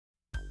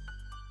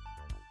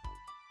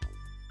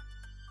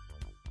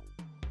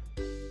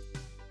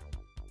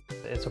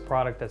it's a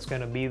product that's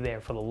going to be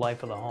there for the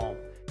life of the home.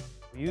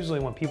 Usually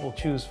when people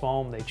choose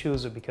foam, they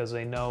choose it because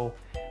they know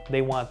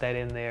they want that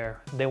in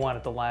there. They want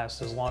it to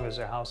last as long as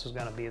their house is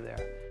going to be there.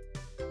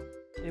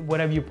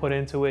 Whatever you put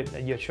into it,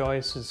 your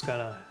choice, it's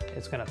gonna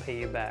pay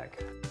you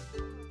back.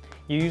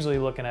 You're usually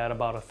looking at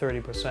about a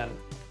 30%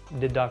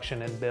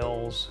 deduction in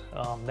bills.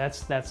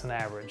 That's an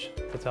average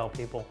to tell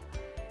people,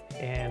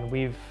 and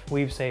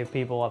we've saved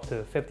people up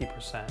to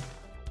 50%.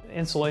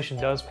 Insulation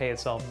does pay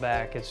itself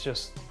back.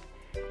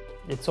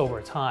 It's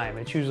over time.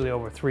 It's usually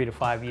over 3 to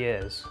 5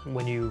 years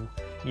when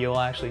you'll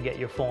actually get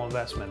your full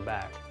investment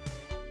back.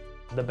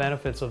 The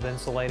benefits of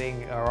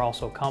insulating are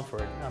also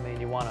comfort. I mean,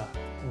 you want to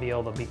be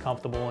able to be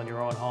comfortable in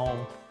your own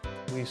home.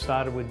 We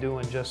started with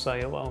doing just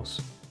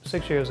cellulose.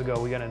 6 years ago,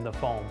 we got into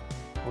foam.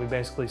 We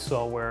basically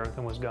saw where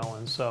everything was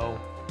going. So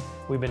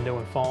we've been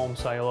doing foam,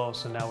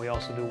 cellulose, and now we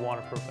also do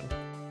waterproofing.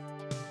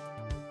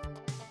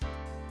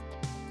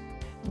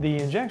 The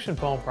injection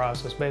foam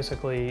process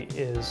basically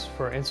is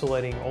for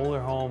insulating older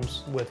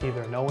homes with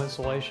either no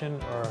insulation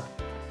or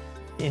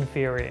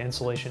inferior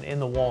insulation in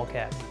the wall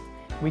cavity.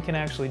 We can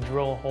actually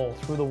drill a hole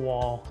through the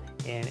wall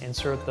and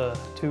insert the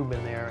tube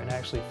in there and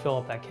actually fill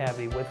up that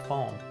cavity with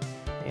foam.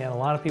 And a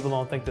lot of people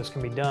don't think this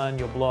can be done.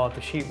 You'll blow out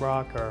the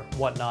sheetrock or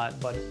whatnot,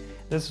 but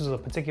this is a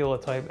particular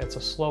type. It's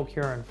a slow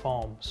curing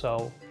foam,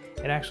 so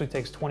it actually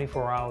takes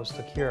 24 hours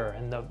to cure.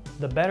 And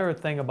the better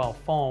thing about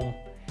foam,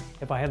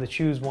 if I had to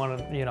choose one,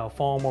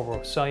 foam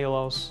over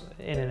cellulose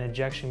in an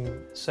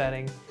injection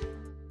setting,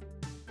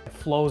 it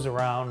flows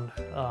around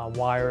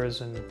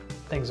wires and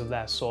things of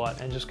that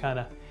sort, and just kind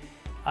of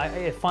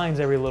it finds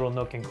every little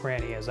nook and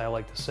cranny, as I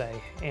like to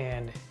say.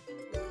 And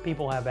if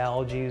people have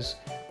allergies,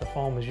 the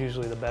foam is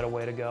usually the better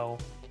way to go.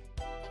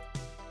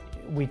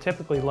 We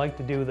typically like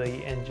to do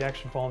the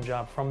injection foam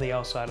job from the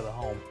outside of the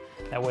home.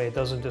 That way it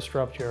doesn't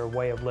disrupt your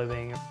way of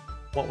living.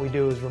 What we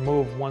do is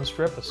remove one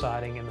strip of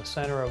siding in the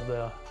center of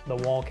the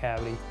wall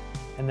cavity,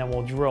 and then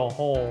we'll drill a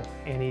hole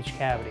in each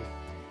cavity.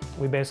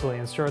 We basically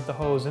insert the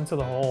hose into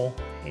the hole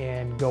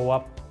and go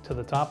up to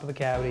the top of the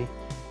cavity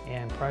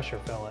and pressure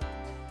fill it.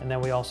 And then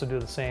we also do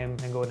the same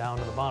and go down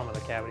to the bottom of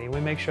the cavity.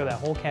 We make sure that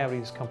whole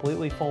cavity is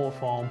completely full of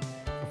foam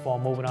before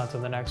moving on to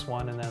the next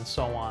one, and then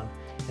so on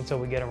until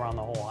we get around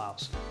the whole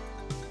house.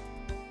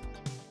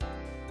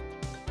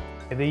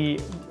 The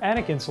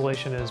attic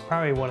insulation is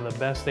probably one of the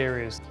best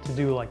areas to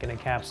do like an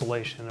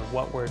encapsulation of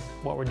what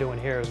we're doing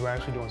here is we're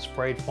actually doing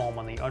sprayed foam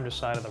on the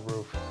underside of the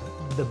roof.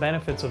 The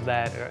benefits of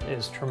that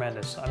is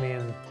tremendous. I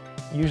mean,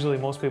 usually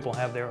most people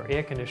have their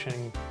air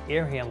conditioning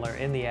air handler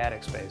in the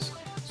attic space.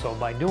 So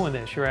by doing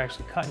this, you're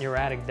actually cutting your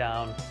attic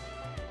down,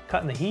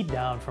 cutting the heat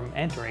down from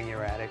entering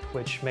your attic,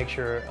 which makes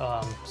your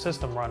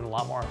system run a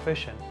lot more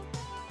efficient.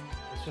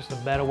 It's just a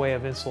better way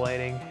of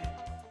insulating.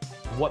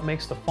 What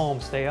makes the foam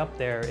stay up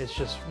there is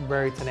just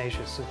very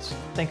tenacious.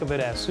 Think of it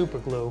as super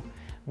glue.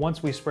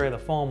 Once we spray the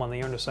foam on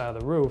the underside of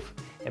the roof,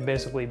 it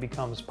basically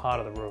becomes part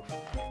of the roof.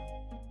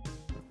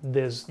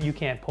 You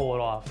can't pull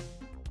it off.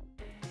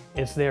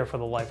 It's there for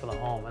the life of the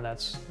home, and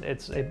it's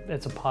a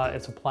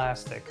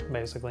plastic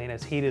basically, and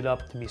it's heated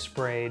up to be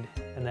sprayed,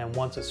 and then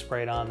once it's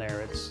sprayed on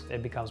there,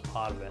 it becomes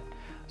part of it.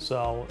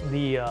 So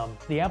the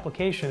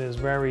application is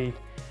very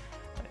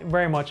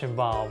much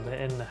involved,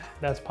 and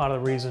that's part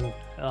of the reason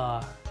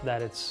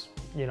that it's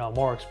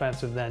more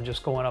expensive than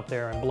just going up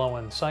there and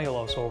blowing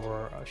cellulose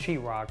over a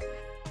sheetrock.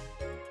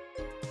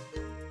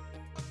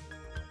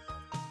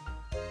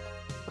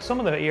 Some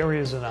of the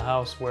areas in the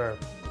house where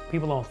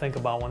people don't think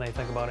about when they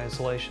think about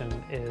insulation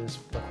is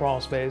the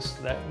crawl space.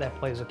 That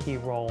plays a key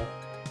role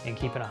in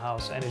keeping a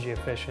house energy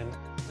efficient,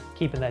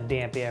 keeping that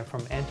damp air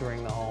from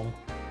entering the home,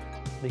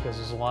 because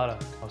there's a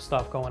lot of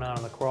stuff going on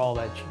in the crawl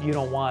that you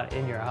don't want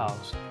in your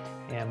house.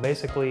 And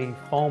basically,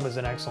 foam is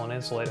an excellent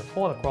insulator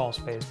for the crawl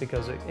space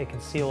because it can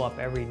seal up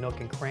every nook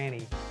and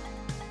cranny,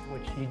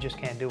 which you just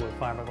can't do with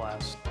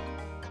fiberglass.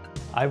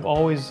 I've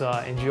always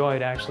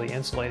enjoyed actually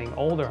insulating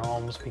older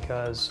homes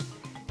because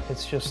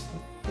it's just,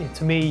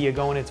 to me, you're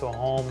going into a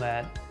home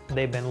that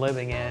they've been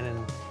living in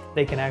and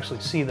they can actually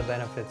see the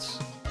benefits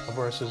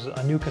versus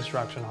a new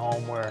construction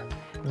home where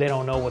they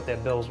don't know what their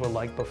bills were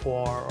like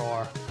before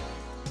or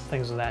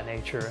things of that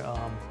nature.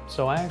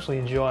 So I actually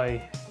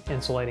enjoy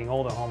insulating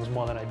older homes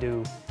more than I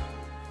do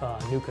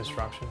new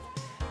construction.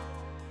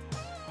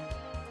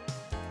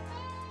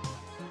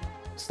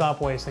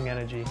 Stop wasting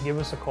energy. Give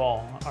us a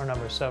call. Our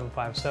number is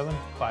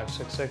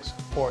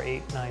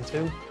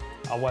 757-566-4892.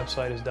 Our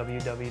website is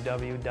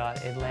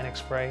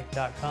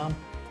www.atlanticspray.com.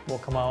 We'll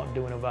come out and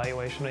do an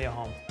evaluation of your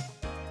home.